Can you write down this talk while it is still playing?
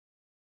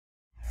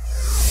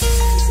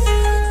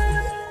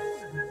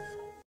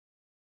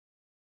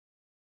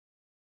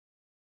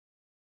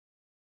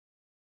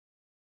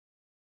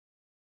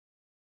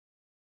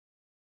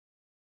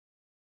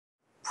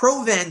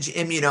Provenge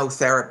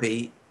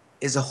Immunotherapy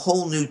is a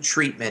whole new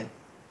treatment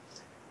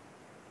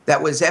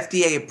that was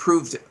FDA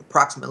approved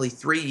approximately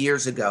 3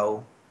 years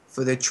ago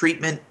for the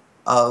treatment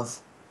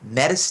of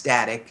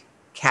metastatic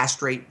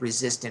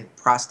castrate-resistant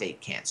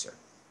prostate cancer.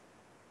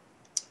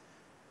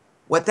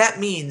 What that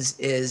means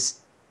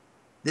is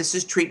this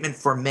is treatment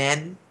for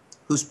men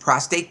whose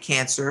prostate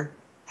cancer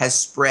has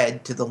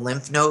spread to the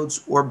lymph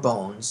nodes or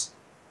bones,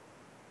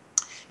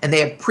 and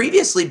they have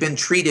previously been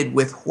treated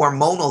with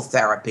hormonal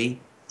therapy,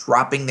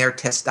 dropping their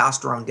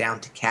testosterone down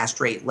to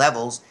castrate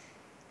levels,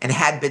 and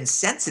had been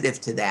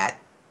sensitive to that,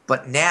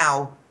 but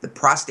now the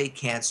prostate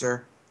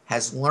cancer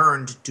has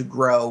learned to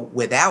grow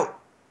without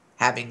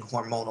having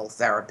hormonal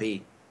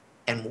therapy,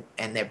 and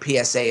their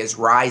PSA is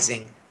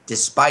rising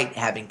despite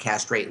having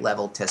castrate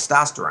level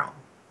testosterone.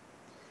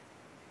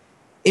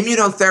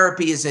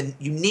 Immunotherapy is a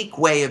unique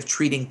way of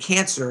treating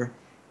cancer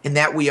in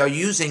that we are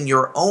using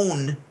your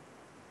own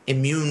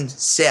immune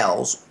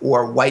cells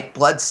or white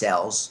blood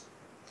cells,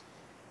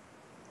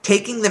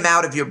 taking them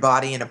out of your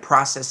body in a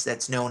process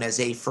that's known as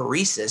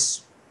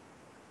apheresis,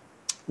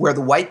 where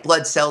the white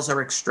blood cells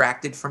are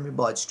extracted from your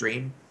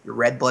bloodstream, your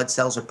red blood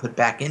cells are put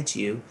back into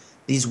you.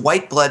 These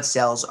white blood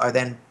cells are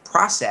then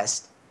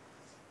processed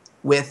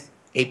with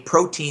a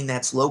protein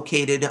that's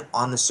located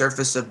on the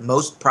surface of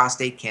most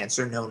prostate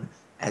cancer, known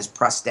as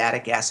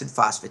prostatic acid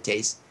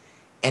phosphatase,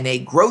 and a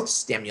growth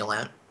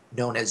stimulant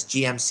known as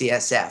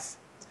GM-CSF.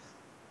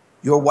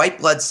 Your white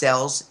blood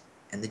cells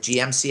and the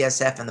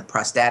GM-CSF and the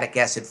prostatic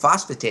acid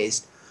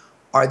phosphatase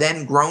are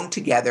then grown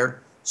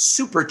together,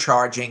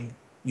 supercharging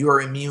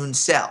your immune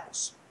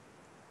cells.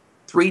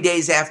 3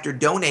 days after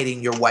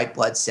donating your white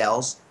blood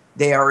cells,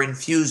 they are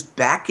infused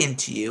back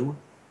into you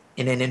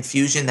in an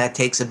infusion that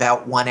takes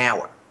about 1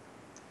 hour.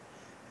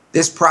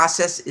 This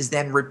process is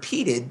then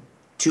repeated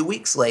 2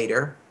 weeks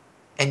later,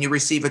 and you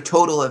receive a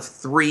total of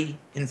 3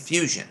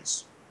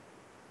 infusions.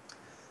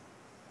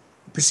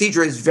 The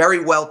procedure is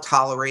very well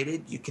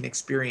tolerated. You can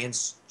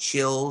experience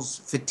chills,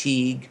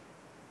 fatigue,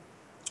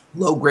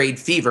 low-grade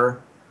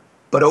fever,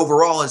 but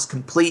overall is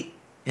complete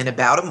in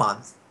about a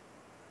month.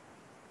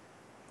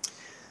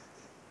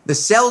 The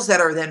cells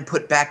that are then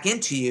put back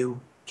into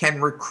you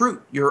can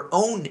recruit your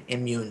own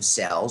immune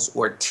cells,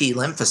 or T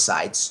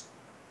lymphocytes,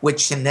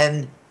 which can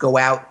then go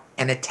out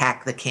and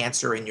attack the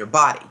cancer in your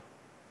body.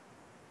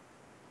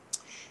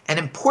 An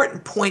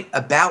important point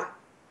about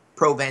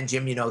Provenge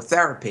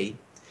Immunotherapy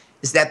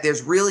is that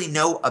there's really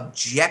no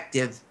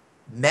objective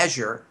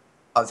measure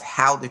of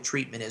how the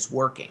treatment is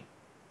working.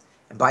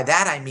 And by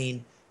that I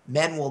mean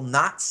men will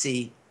not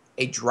see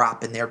a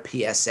drop in their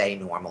PSA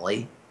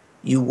normally.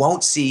 You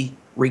won't see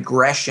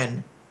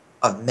regression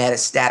of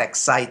metastatic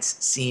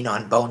sites seen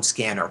on bone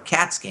scan or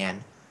CAT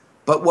scan.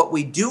 But what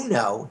we do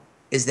know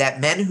is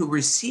that men who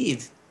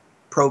receive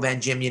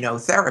Provenge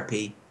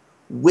Immunotherapy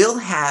will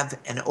have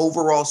an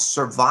overall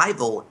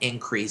survival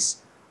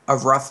increase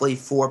of roughly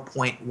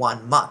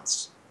 4.1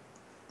 months.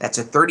 That's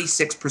a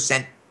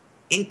 36%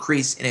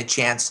 increase in a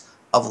chance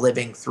of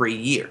living 3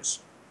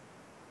 years.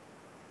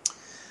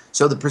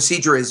 So the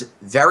procedure is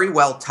very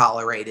well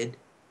tolerated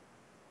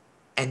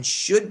and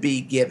should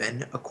be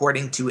given,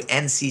 according to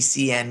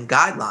NCCN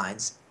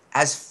guidelines,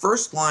 as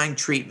first-line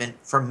treatment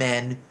for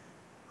men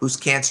whose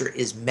cancer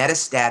is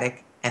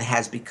metastatic and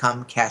has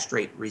become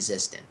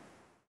castrate-resistant.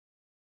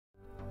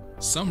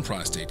 Some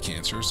prostate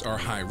cancers are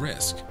high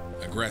risk,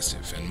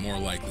 aggressive, and more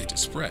likely to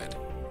spread.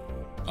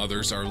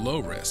 Others are low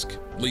risk,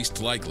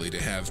 least likely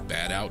to have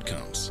bad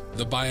outcomes.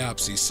 The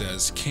biopsy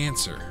says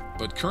cancer,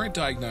 but current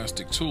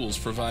diagnostic tools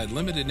provide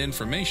limited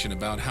information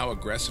about how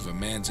aggressive a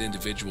man's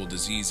individual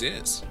disease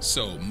is.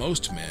 So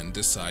most men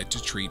decide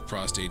to treat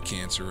prostate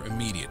cancer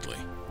immediately.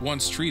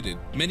 Once treated,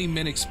 many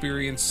men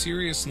experience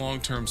serious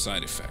long-term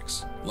side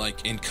effects,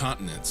 like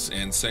incontinence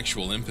and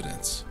sexual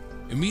impotence.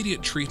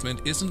 Immediate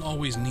treatment isn't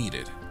always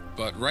needed.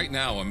 But right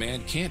now, a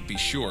man can't be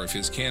sure if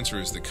his cancer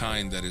is the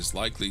kind that is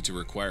likely to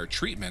require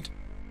treatment,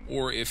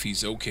 or if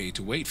he's okay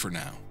to wait for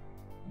now.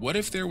 What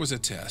if there was a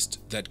test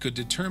that could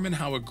determine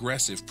how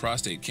aggressive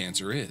prostate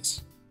cancer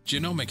is?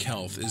 Genomic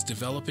Health is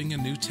developing a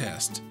new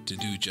test to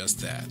do just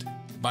that.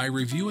 By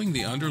reviewing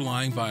the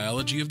underlying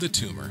biology of the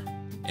tumor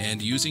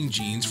and using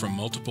genes from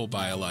multiple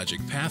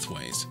biologic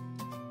pathways,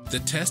 the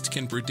test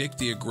can predict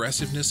the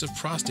aggressiveness of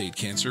prostate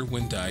cancer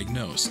when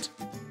diagnosed,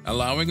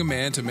 allowing a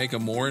man to make a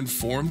more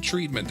informed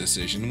treatment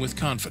decision with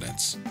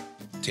confidence,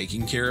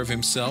 taking care of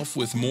himself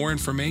with more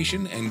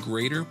information and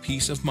greater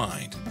peace of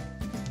mind.